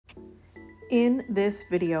In this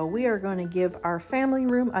video, we are going to give our family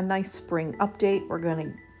room a nice spring update. We're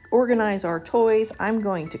going to organize our toys. I'm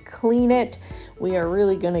going to clean it. We are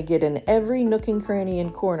really going to get in every nook and cranny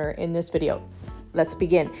and corner in this video. Let's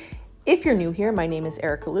begin. If you're new here, my name is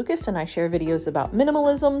Erica Lucas and I share videos about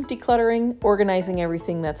minimalism, decluttering, organizing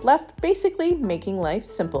everything that's left, basically making life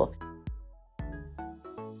simple.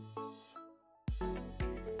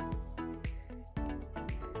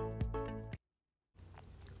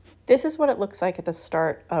 This is what it looks like at the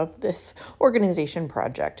start of this organization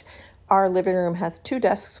project. Our living room has two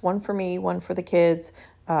desks, one for me, one for the kids,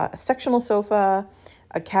 a sectional sofa,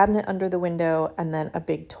 a cabinet under the window, and then a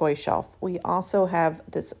big toy shelf. We also have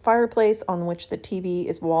this fireplace on which the TV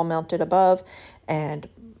is wall mounted above, and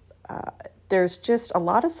there's just a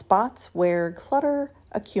lot of spots where clutter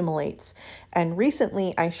accumulates. And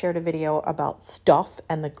recently I shared a video about stuff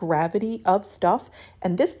and the gravity of stuff,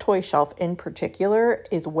 and this toy shelf in particular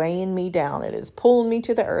is weighing me down. It is pulling me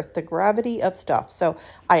to the earth, the gravity of stuff. So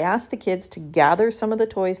I asked the kids to gather some of the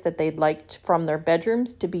toys that they'd liked from their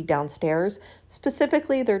bedrooms to be downstairs,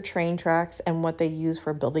 specifically their train tracks and what they use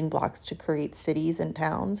for building blocks to create cities and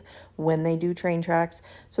towns when they do train tracks.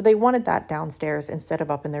 So they wanted that downstairs instead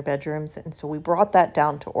of up in their bedrooms, and so we brought that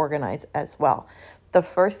down to organize as well. The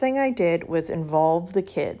first thing I did was involve the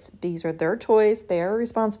kids. These are their toys. They are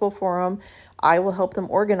responsible for them. I will help them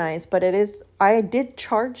organize, but I did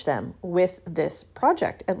charge them with this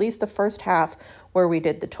project, at least the first half where we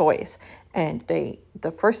did the toys. And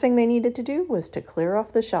the first thing they needed to do was to clear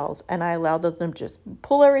off the shelves, and I allowed them to just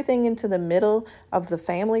pull everything into the middle of the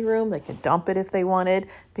family room. They could dump it if they wanted,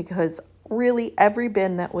 because really every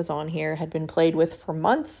bin that was on here had been played with for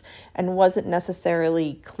months and wasn't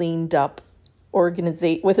necessarily cleaned up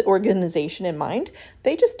with organization in mind.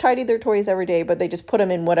 They just tidied their toys every day, but they just put them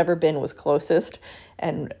in whatever bin was closest.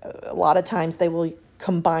 And a lot of times they will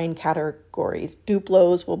combine categories.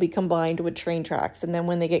 Duplos will be combined with train tracks, and then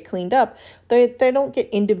when they get cleaned up, they don't get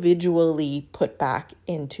individually put back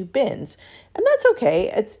into bins. And that's okay.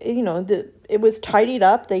 It's, you know, it was tidied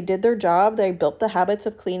up. They did their job. They built the habits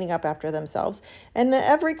of cleaning up after themselves. And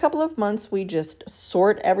every couple of months, we just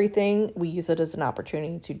sort everything. We use it as an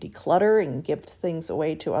opportunity to declutter and give things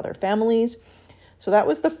away to other families. So that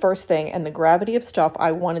was the first thing, and the gravity of stuff,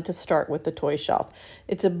 I wanted to start with the toy shelf.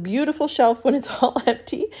 It's a beautiful shelf when it's all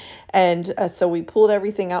empty, and so we pulled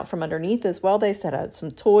everything out from underneath as well. They set out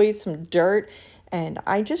some toys, some dirt, and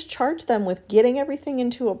I just charged them with getting everything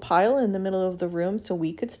into a pile in the middle of the room so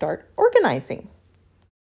we could start organizing.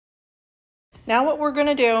 Now what we're going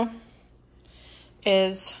to do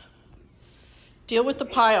is deal with the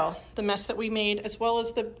pile, the mess that we made, as well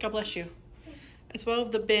as God bless you, as well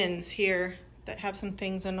as the bins here that have some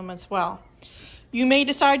things in them as well. You may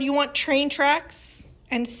decide you want train tracks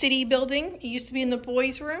and city building. It used to be in the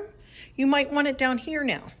boys' room. You might want it down here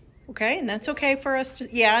now, okay? And that's okay for us to,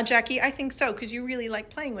 yeah, Jackie, I think so, because you really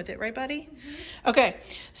like playing with it, right, buddy? Mm-hmm. Okay,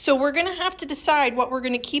 so we're gonna have to decide what we're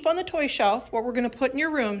gonna keep on the toy shelf, what we're gonna put in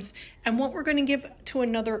your rooms, and what we're gonna give to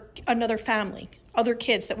another family, other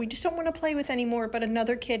kids that we just don't wanna play with anymore, but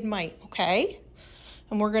another kid might, okay?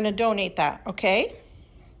 And we're gonna donate that, okay?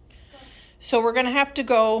 So we're going to have to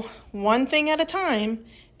go one thing at a time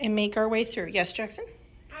and make our way through. Yes, Jackson?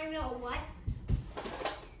 I know what.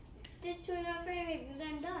 This to enough for me because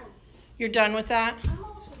I'm done. You're done with that? I'm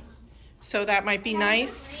also done. So that might be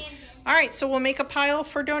nice. All right, so we'll make a pile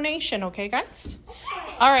for donation, okay, guys?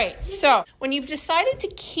 Okay. All right, so when you've decided to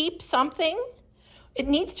keep something, it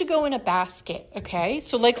needs to go in a basket, okay?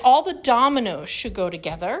 So like all the dominoes should go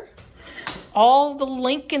together. All the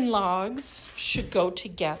Lincoln logs should go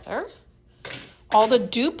together. All the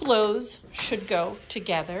Duplos should go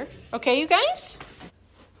together. Okay, you guys?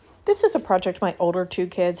 This is a project my older two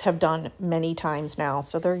kids have done many times now,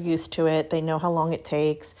 so they're used to it. They know how long it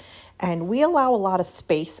takes. And we allow a lot of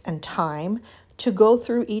space and time to go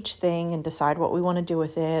through each thing and decide what we want to do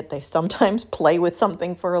with it. They sometimes play with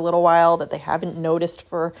something for a little while that they haven't noticed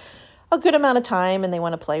for a good amount of time, and they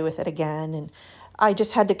want to play with it again. And I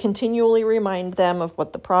just had to continually remind them of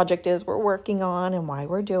what the project is we're working on and why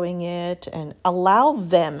we're doing it, and allow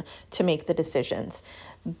them to make the decisions.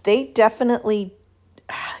 They definitely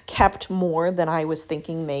kept more than I was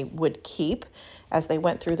thinking they would keep as they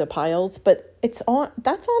went through the piles, but that's on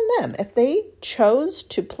them. If they chose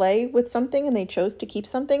to play with something and they chose to keep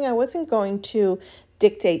something, I wasn't going to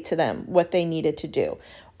dictate to them what they needed to do.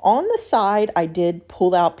 On the side, I did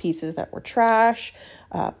pull out pieces that were trash,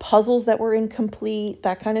 puzzles that were incomplete,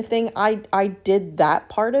 that kind of thing. I did that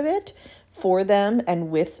part of it for them and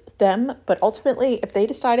with them. But ultimately, if they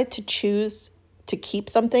decided to choose to keep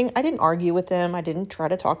something, I didn't argue with them. I didn't try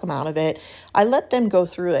to talk them out of it. I let them go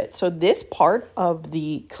through it. So this part of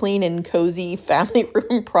the clean and cozy family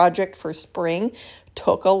room project for spring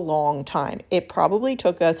took a long time. It probably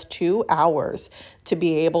took us 2 hours to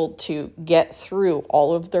be able to get through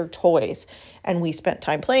all of their toys. And we spent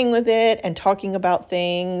time playing with it and talking about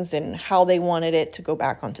things and how they wanted it to go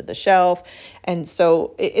back onto the shelf. And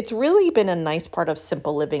so it's really been a nice part of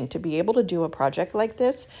simple living to be able to do a project like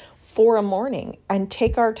this for a morning and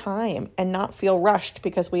take our time and not feel rushed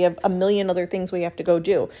because we have a million other things we have to go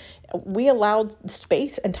do. We allowed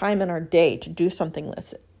space and time in our day to do something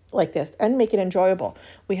like this and make it enjoyable.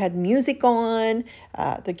 We had music on,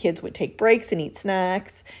 the kids would take breaks and eat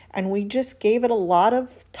snacks, and we just gave it a lot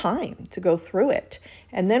of time to go through it.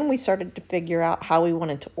 And then we started to figure out how we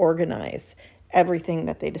wanted to organize everything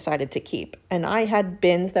that they decided to keep. And I had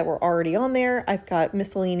bins that were already on there. I've got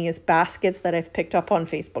miscellaneous baskets that I've picked up on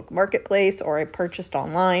Facebook Marketplace or I purchased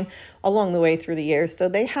online along the way through the years. So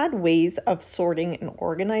they had ways of sorting and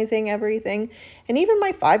organizing everything. And even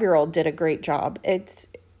my 5-year-old did a great job. It's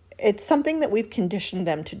something that we've conditioned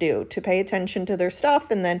them to do, to pay attention to their stuff.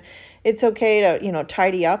 And then it's okay to,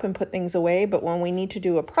 tidy up and put things away. But when we need to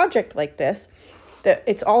do a project like this,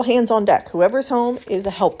 it's all hands on deck. Whoever's home is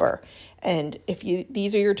a helper. And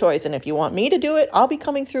these are your choices. And if you want me to do it, I'll be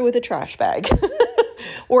coming through with a trash bag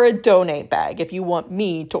or a donate bag if you want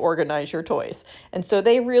me to organize your toys. And so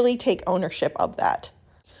they really take ownership of that.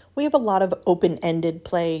 We have a lot of open-ended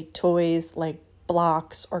play toys like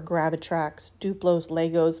blocks or Gravitrax, Duplos,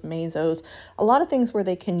 Legos, Mazos, a lot of things where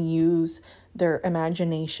they can use their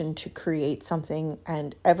imagination to create something,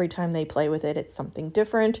 and every time they play with it, it's something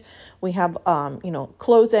different. We have,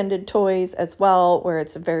 close-ended toys as well, where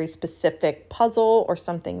it's a very specific puzzle or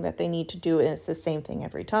something that they need to do, and it's the same thing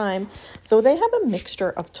every time. So they have a mixture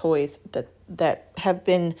of toys that have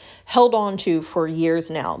been held on to for years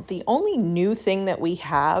now. The only new thing that we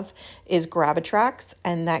have is Gravitrax,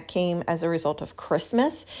 and that came as a result of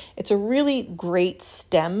Christmas. It's a really great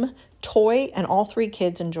STEM toy, and all 3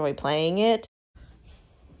 kids enjoy playing it.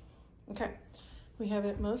 Okay, we have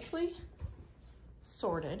it mostly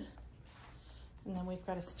sorted, and then we've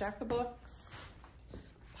got a stack of books,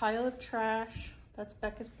 pile of trash, that's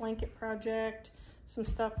Becca's blanket project, some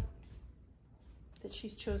stuff that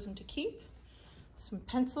she's chosen to keep, some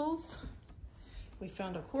pencils, we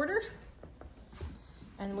found a quarter,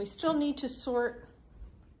 and we still need to sort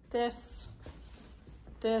this,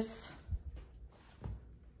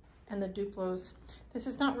 and the Duplos. This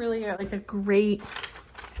is not really a great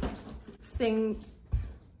thing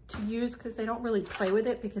to use because they don't really play with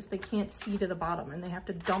it because they can't see to the bottom and they have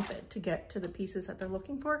to dump it to get to the pieces that they're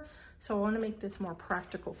looking for. So I want to make this more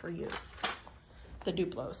practical for use, the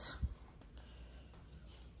Duplos.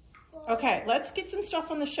 Okay, let's get some stuff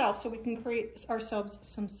on the shelf so we can create ourselves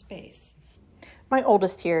some space. My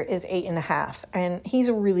oldest here is 8.5, and he's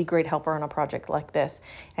a really great helper on a project like this.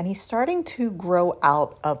 And he's starting to grow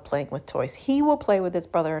out of playing with toys. He will play with his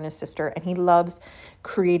brother and his sister, and he loves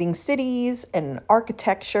creating cities and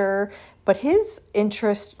architecture, but his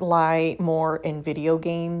interests lie more in video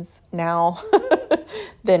games now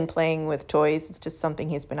than playing with toys. It's just something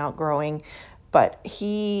he's been outgrowing, but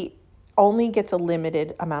he only gets a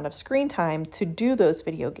limited amount of screen time to do those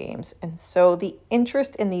video games. And so the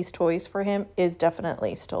interest in these toys for him is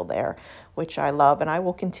definitely still there, which I love, and I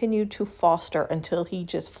will continue to foster until he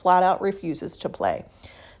just flat out refuses to play.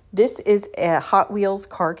 This is a Hot Wheels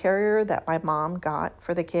car carrier that my mom got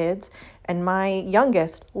for the kids, and my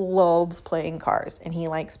youngest loves playing cars, and he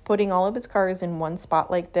likes putting all of his cars in one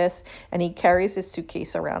spot like this, and he carries his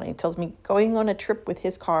suitcase around, and he tells me going on a trip with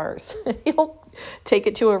his cars. He'll take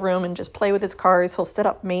it to a room and just play with his cars. He'll set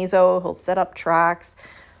up Mazo, he'll set up tracks.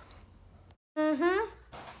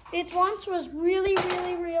 It once was really,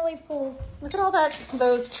 really, really full. Look at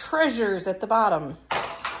those treasures at the bottom.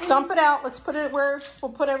 Dump it out. Let's put it where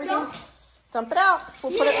we'll put everything. Dump it out.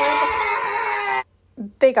 We'll put it where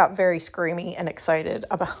they got very screamy and excited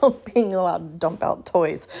about being allowed to dump out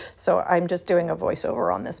toys. So I'm just doing a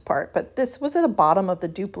voiceover on this part. But this was at the bottom of the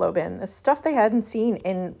Duplo bin. This stuff they hadn't seen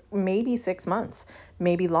in maybe 6 months,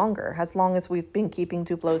 maybe longer, as long as we've been keeping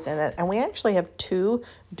Duplos in it. And we actually have 2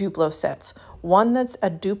 Duplo sets. One that's a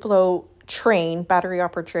Duplo train, battery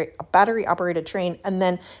operated train, and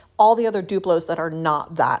then all the other Duplos that are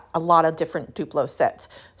not that, a lot of different Duplo sets.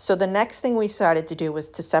 So the next thing we decided to do was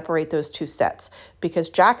to separate those 2 sets because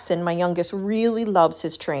Jackson, my youngest, really loves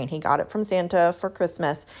his train. He got it from Santa for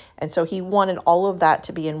Christmas, and so he wanted all of that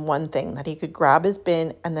to be in one thing, that he could grab his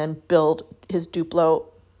bin and then build his Duplo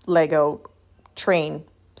Lego train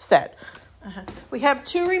set. We have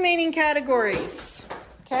 2 remaining categories.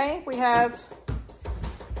 Okay, we have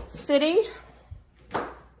city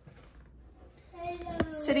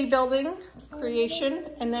building creation,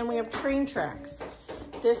 and then we have train tracks.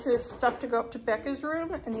 This is stuff to go up to Becca's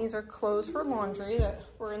room, and these are clothes for laundry that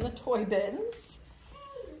were in the toy bins.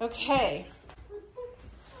 Okay.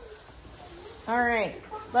 All right,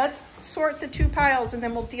 let's sort the two piles and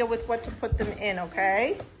then we'll deal with what to put them in,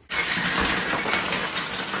 okay?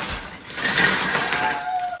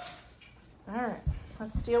 All right,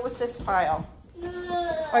 let's deal with this pile.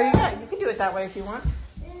 Oh, you can do it that way if you want.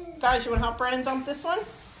 Guys, you want to help Brennan dump this one?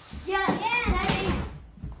 Yeah, yeah.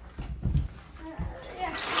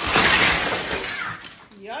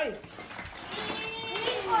 Yikes.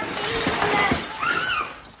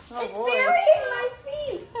 Oh It's boy. burying my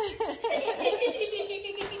feet.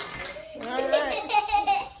 All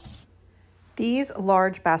right. These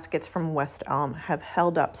large baskets from West Elm have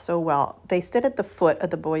held up so well. They sit at the foot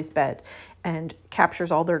of the boys' bed and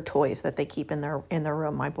captures all their toys that they keep in their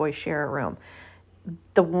room. My boys share a room.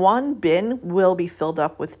 The one bin will be filled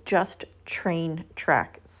up with just train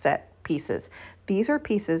track set pieces. These are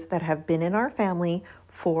pieces that have been in our family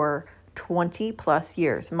for 20 plus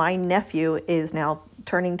years. My nephew is now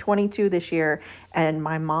turning 22 this year, and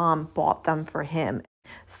my mom bought them for him.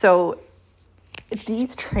 So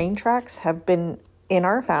these train tracks have been in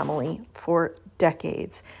our family for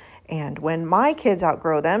decades. And when my kids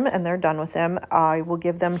outgrow them and they're done with them, I will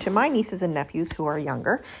give them to my nieces and nephews who are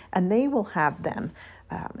younger, and they will have them.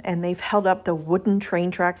 And they've held up the wooden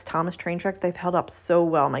train tracks, Thomas train tracks. They've held up so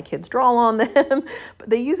well. My kids draw on them, but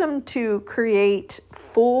they use them to create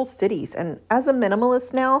full cities. And as a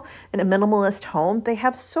minimalist now, in a minimalist home, they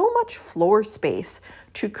have so much floor space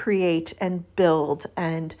to create and build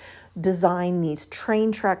and design these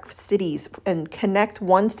train track cities and connect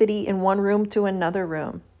one city in one room to another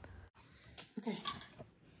room. Okay.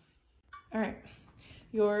 All right.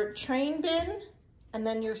 Your train bin and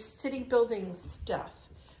then your city building stuff.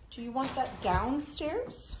 Do you want that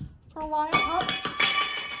downstairs for a while?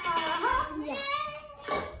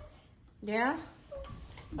 Yeah?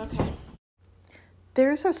 Okay.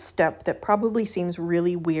 There's a step that probably seems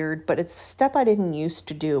really weird, but it's a step I didn't used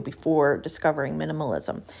to do before discovering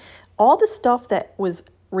minimalism. All the stuff that was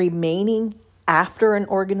remaining after an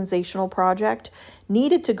organizational project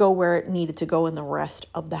needed to go where it needed to go in the rest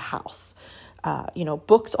of the house.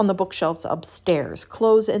 Books on the bookshelves upstairs,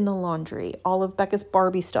 clothes in the laundry, all of Becca's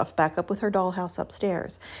Barbie stuff back up with her dollhouse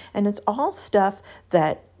upstairs. And it's all stuff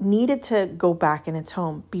that needed to go back in its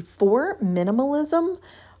home. Before minimalism,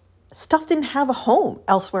 stuff didn't have a home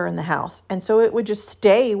elsewhere in the house. And so it would just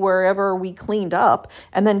stay wherever we cleaned up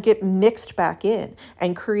and then get mixed back in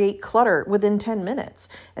and create clutter within 10 minutes.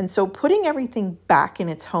 And so putting everything back in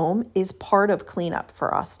its home is part of cleanup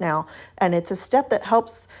for us now. And it's a step that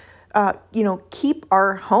helps keep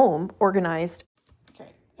our home organized.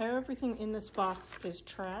 Okay, everything in this box is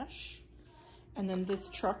trash. And then this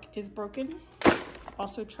truck is broken,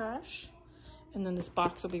 also trash. And then this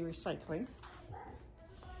box will be recycling.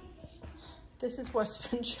 This is what's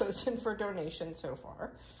been chosen for donation so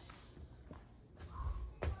far.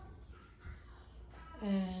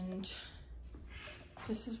 And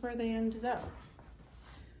this is where they ended up.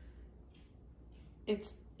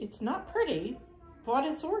 It's not pretty, but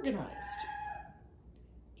it's organized.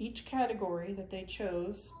 Each category that they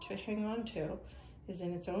chose to hang on to is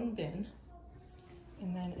in its own bin.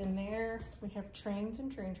 And then in there, we have trains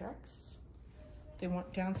and train tracks. They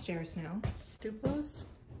went downstairs now. Duplos,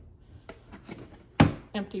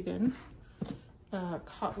 empty bin,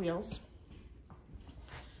 Hot Wheels,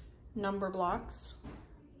 number blocks,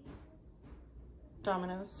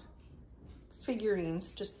 dominoes,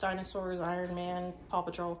 figurines, just dinosaurs, Iron Man, Paw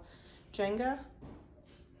Patrol, Jenga,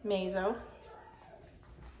 Mazo,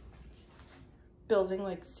 building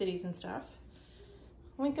like cities and stuff,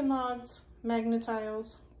 Lincoln Logs,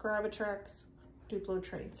 Magnetiles, Gravitrax, Duplo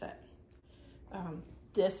train set.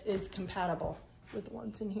 This is compatible with the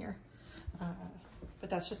ones in here, but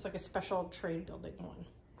that's just like a special train building one.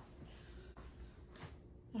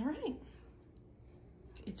 All right,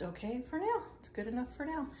 it's okay for now. It's good enough for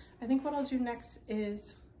now. I think what I'll do next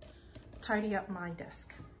is tidy up my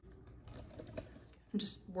desk and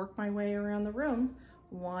just work my way around the room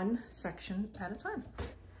one section at a time.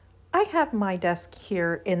 I have my desk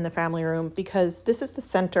here in the family room because this is the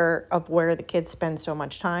center of where the kids spend so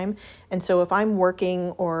much time. And so if I'm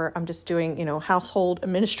working or I'm just doing, household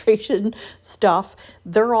administration stuff,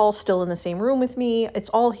 they're all still in the same room with me. It's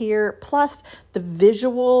all here. Plus the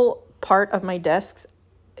visual part of my desks,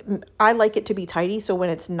 I like it to be tidy. So when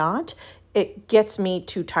it's not, it gets me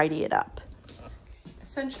to tidy it up.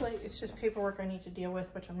 Essentially, it's just paperwork I need to deal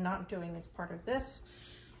with, which I'm not doing as part of this.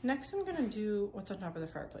 Next, I'm gonna do what's on top of the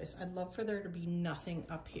fireplace. I'd love for there to be nothing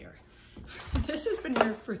up here. This has been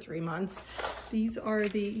here for 3 months. These are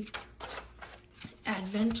the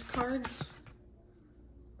Advent cards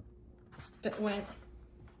that went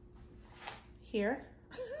here.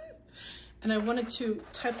 And I wanted to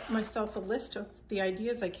type myself a list of the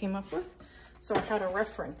ideas I came up with, so I had a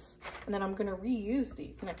reference. And then I'm gonna reuse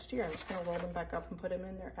these next year. I'm just gonna roll them back up and put them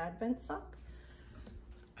in their Advent sock.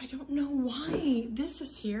 I don't know why this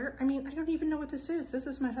is here. I mean, I don't even know what this is. This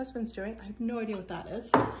is my husband's doing. I have no idea what that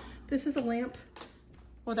is. This is a lamp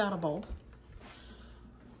without a bulb.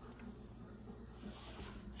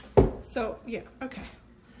 So yeah, okay.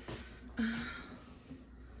 Oh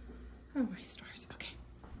my stars, okay.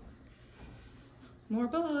 More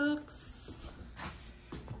books.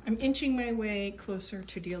 I'm inching my way closer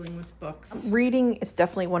to dealing with books. Reading is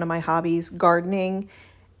definitely one of my hobbies. Gardening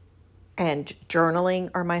and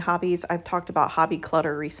journaling are my hobbies. I've talked about hobby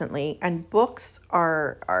clutter recently, and books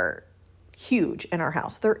are huge in our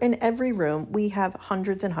house. They're in every room. We have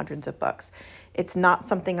hundreds and hundreds of books. It's not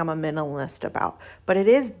something I'm a minimalist about, but it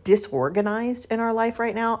is disorganized in our life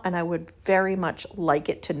right now, and I would very much like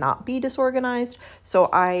it to not be disorganized. So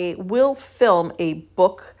I will film a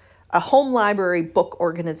home library book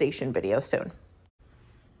organization video soon.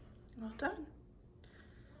 Well done.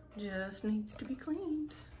 Just needs to be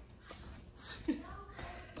cleaned.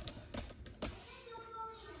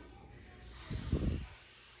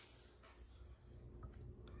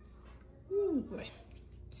 Ooh, boy.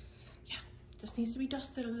 Yeah, this needs to be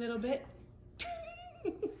dusted a little bit.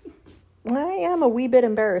 I am a wee bit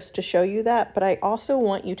embarrassed to show you that, but I also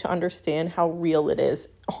want you to understand how real it is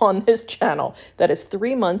on this channel. That is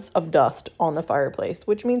 3 months of dust on the fireplace,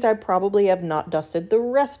 which means I probably have not dusted the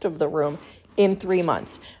rest of the room in 3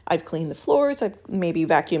 months. I've cleaned the floors. I've maybe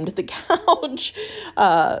vacuumed the couch.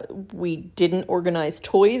 We didn't organize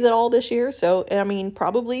toys at all this year. So, I mean,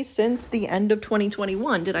 probably since the end of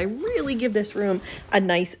 2021, did I really give this room a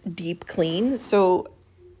nice deep clean. So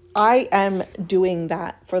I am doing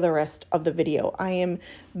that for the rest of the video. I am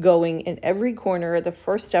going in every corner. The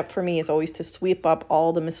first step for me is always to sweep up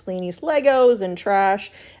all the miscellaneous Legos and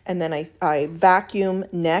trash. And then I vacuum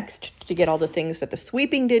next to get all the things that the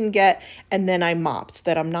sweeping didn't get. And then I mop so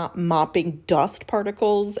that I'm not mopping dust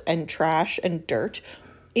particles and trash and dirt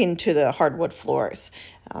into the hardwood floors.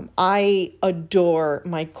 I adore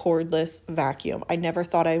my cordless vacuum. I never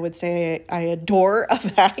thought I would say I adore a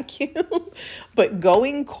vacuum, but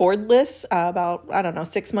going cordless about, I don't know,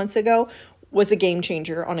 6 months ago was a game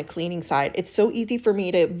changer on a cleaning side. It's so easy for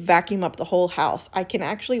me to vacuum up the whole house. I can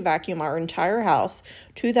actually vacuum our entire house,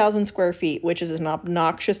 2,000 square feet, which is an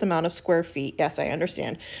obnoxious amount of square feet. Yes, I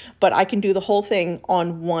understand. But I can do the whole thing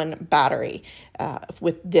on one battery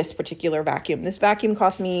with this particular vacuum. This vacuum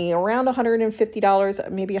cost me around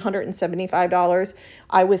 $150, maybe $175.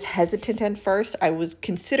 I was hesitant at first. I was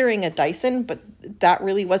considering a Dyson, but that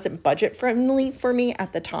really wasn't budget friendly for me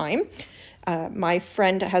at the time. My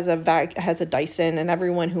friend has a Dyson, and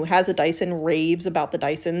everyone who has a Dyson raves about the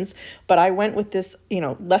Dysons, but I went with this,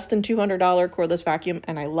 less than $200 cordless vacuum,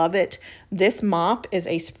 and I love it. This mop is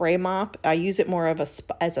a spray mop. I use it more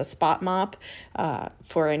as a spot mop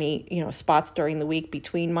for any, spots during the week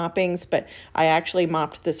between moppings, but I actually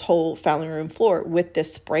mopped this whole family room floor with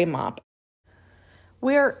this spray mop.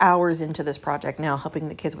 We're hours into this project now, helping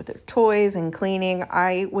the kids with their toys and cleaning.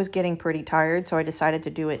 I was getting pretty tired, so I decided to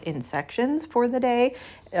do it in sections for the day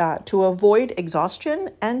to avoid exhaustion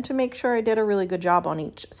and to make sure I did a really good job on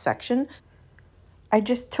each section. I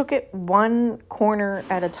just took it one corner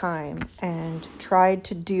at a time and tried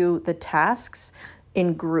to do the tasks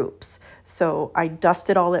in groups. So I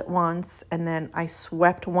dusted all at once, and then I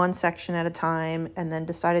swept one section at a time, and then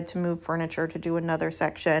decided to move furniture to do another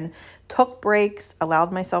section, took breaks,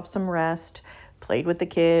 allowed myself some rest, played with the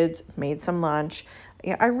kids, made some lunch.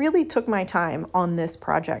 I really took my time on this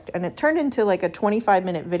project, and it turned into like a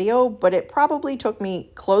 25-minute video, but it probably took me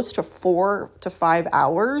close to 4 to 5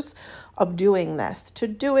 hours of doing this, to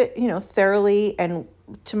do it, thoroughly and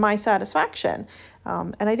to my satisfaction.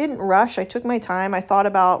 And I didn't rush. I took my time. I thought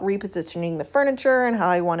about repositioning the furniture and how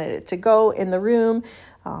I wanted it to go in the room,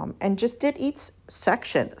 and just did each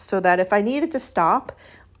section so that if I needed to stop,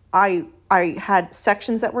 I had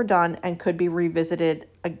sections that were done and could be revisited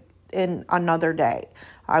in another day.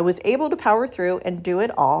 I was able to power through and do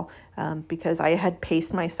it all because I had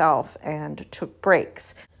paced myself and took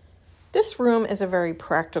breaks. This room is a very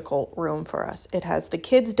practical room for us. It has the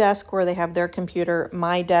kids' desk where they have their computer,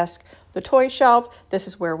 my desk, the toy shelf. This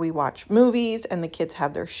is where we watch movies and the kids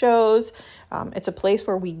have their shows. It's a place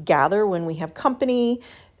where we gather when we have company.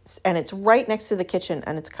 and it's right next to the kitchen,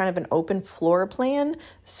 and it's kind of an open floor plan.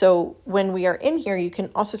 So when we are in here, you can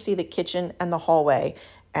also see the kitchen and the hallway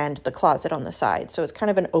and the closet on the side. So it's kind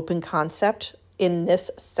of an open concept in this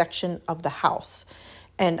section of the house.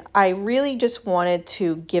 And I really just wanted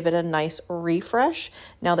to give it a nice refresh.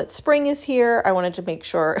 Now that spring is here, I wanted to make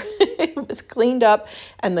sure it was cleaned up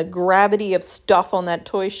and the gravity of stuff on that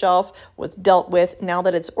toy shelf was dealt with. Now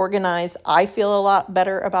that it's organized, I feel a lot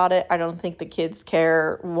better about it. I don't think the kids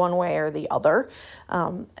care one way or the other.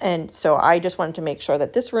 And so I just wanted to make sure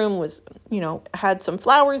that this room was, had some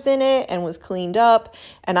flowers in it and was cleaned up.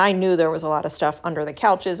 And I knew there was a lot of stuff under the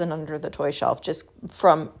couches and under the toy shelf just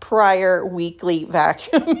from prior weekly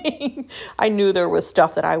vacuuming. I knew there was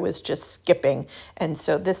stuff that I was just skipping. And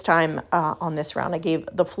so this time on this round, I gave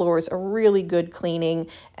the floors a really good cleaning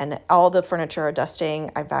and all the furniture a dusting.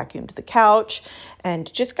 I vacuumed the couch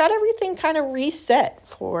and just got everything kind of reset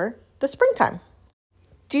for the springtime.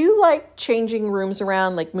 Do you like changing rooms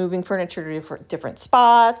around, like moving furniture to different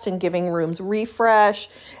spots and giving rooms refresh?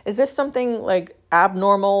 Is this something like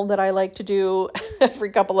abnormal that I like to do every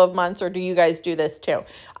couple of months, or do you guys do this too?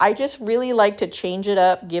 I just really like to change it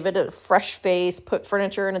up, give it a fresh face, put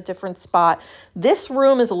furniture in a different spot. This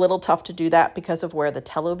room is a little tough to do that because of where the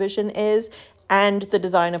television is and the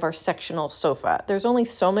design of our sectional sofa. There's only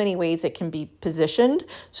so many ways it can be positioned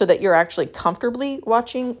so that you're actually comfortably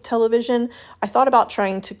watching television. I thought about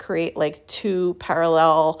trying to create like 2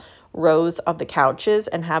 parallel rows of the couches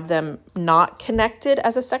and have them not connected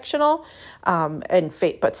as a sectional,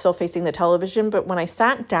 but still facing the television. But when I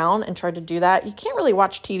sat down and tried to do that, you can't really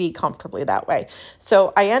watch TV comfortably that way.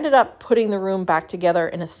 So I ended up putting the room back together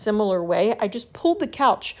in a similar way. I just pulled the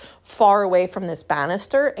couch far away from this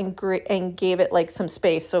banister and gave it like some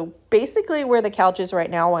space. So basically where the couch is right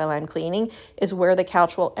now while I'm cleaning is where the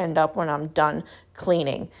couch will end up when I'm done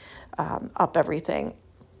cleaning up everything.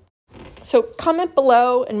 So comment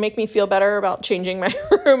below and make me feel better about changing my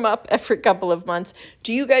room up every couple of months.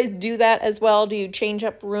 Do you guys do that as well? Do you change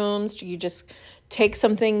up rooms? Do you just take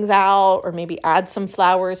some things out or maybe add some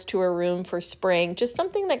flowers to a room for spring? Just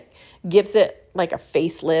something that gives it like a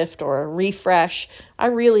facelift or a refresh. I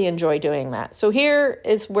really enjoy doing that. So here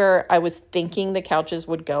is where I was thinking the couches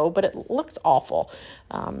would go, but it looks awful.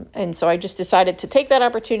 And so I just decided to take that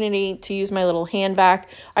opportunity to use my little hand vac.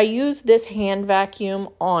 I use this hand vacuum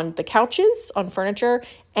on the couches, on furniture,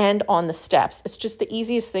 and on the steps. It's just the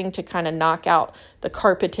easiest thing to kind of knock out the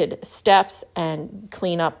carpeted steps and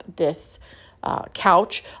clean up this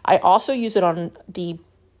couch. I also use it on the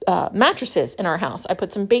mattresses in our house. I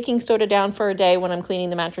put some baking soda down for a day when I'm cleaning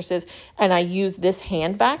the mattresses, and I use this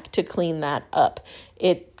hand vac to clean that up.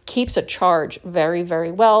 It keeps a charge very,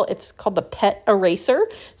 very well. It's called the pet eraser,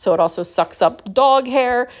 so it also sucks up dog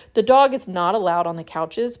hair. The dog is not allowed on the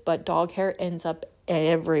couches, but dog hair ends up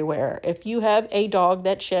everywhere. If you have a dog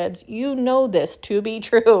that sheds, you know this to be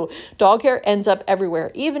true. Dog hair ends up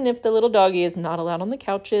everywhere. Even if the little doggy is not allowed on the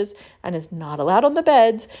couches and is not allowed on the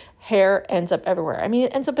beds, hair ends up everywhere. I mean,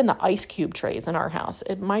 it ends up in the ice cube trays in our house.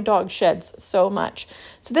 My dog sheds so much.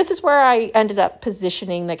 So this is where I ended up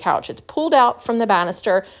positioning the couch. It's pulled out from the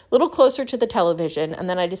banister, a little closer to the television, and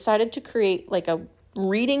then I decided to create like a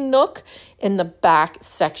reading nook in the back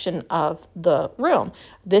section of the room.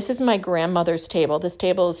 This is my grandmother's table. This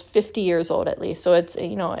table is 50 years old at least. So it's,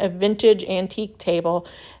 a vintage antique table.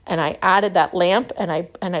 And I added that lamp and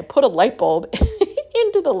I put a light bulb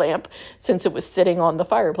into the lamp since it was sitting on the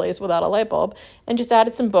fireplace without a light bulb, and just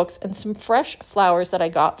added some books and some fresh flowers that I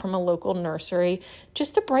got from a local nursery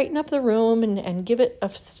just to brighten up the room and give it a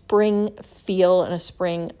spring feel and a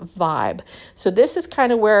spring vibe. So this is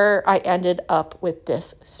kind of where I ended up with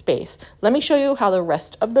this space. Let me show you how the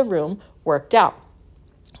rest of the room worked out.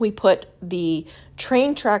 We put the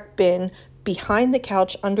train track bin behind the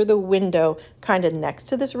couch under the window, kind of next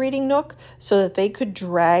to this reading nook, so that they could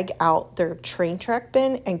drag out their train track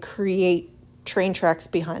bin and create train tracks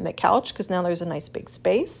behind the couch, because now there's a nice big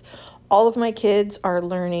space. All of my kids are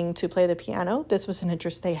learning to play the piano. This was an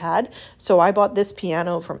interest they had. So I bought this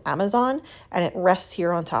piano from Amazon, and it rests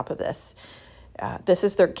here on top of this. This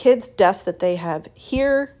is their kids' desk that they have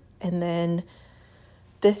here, and then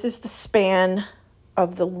this is the span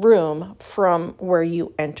of the room from where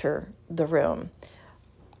you enter the room.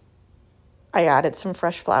 I added some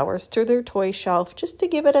fresh flowers to their toy shelf just to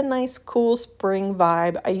give it a nice cool spring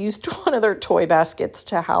vibe. I used one of their toy baskets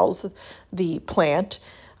to house the plant.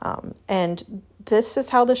 And this is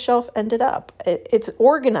how the shelf ended up. It's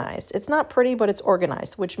organized. It's not pretty, but it's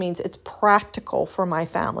organized, which means it's practical for my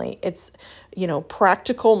family. It's, you know,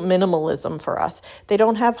 practical minimalism for us. They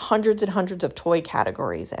don't have hundreds and hundreds of toy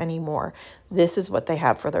categories anymore. This is what they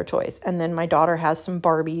have for their toys. And then my daughter has some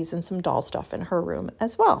Barbies and some doll stuff in her room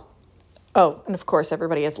as well. Oh, and of course,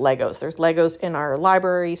 everybody has Legos. There's Legos in our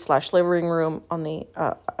library/living room on the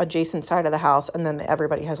adjacent side of the house, and then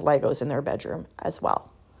everybody has Legos in their bedroom as well.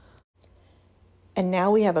 And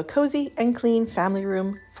now we have a cozy and clean family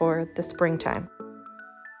room for the springtime.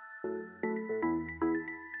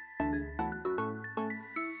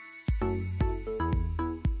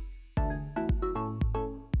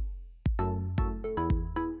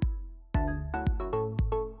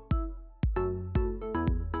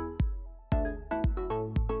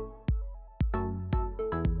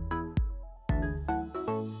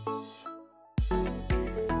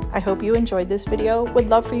 I hope you enjoyed this video. Would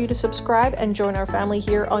love for you to subscribe and join our family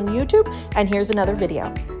here on YouTube. And here's another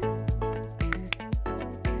video.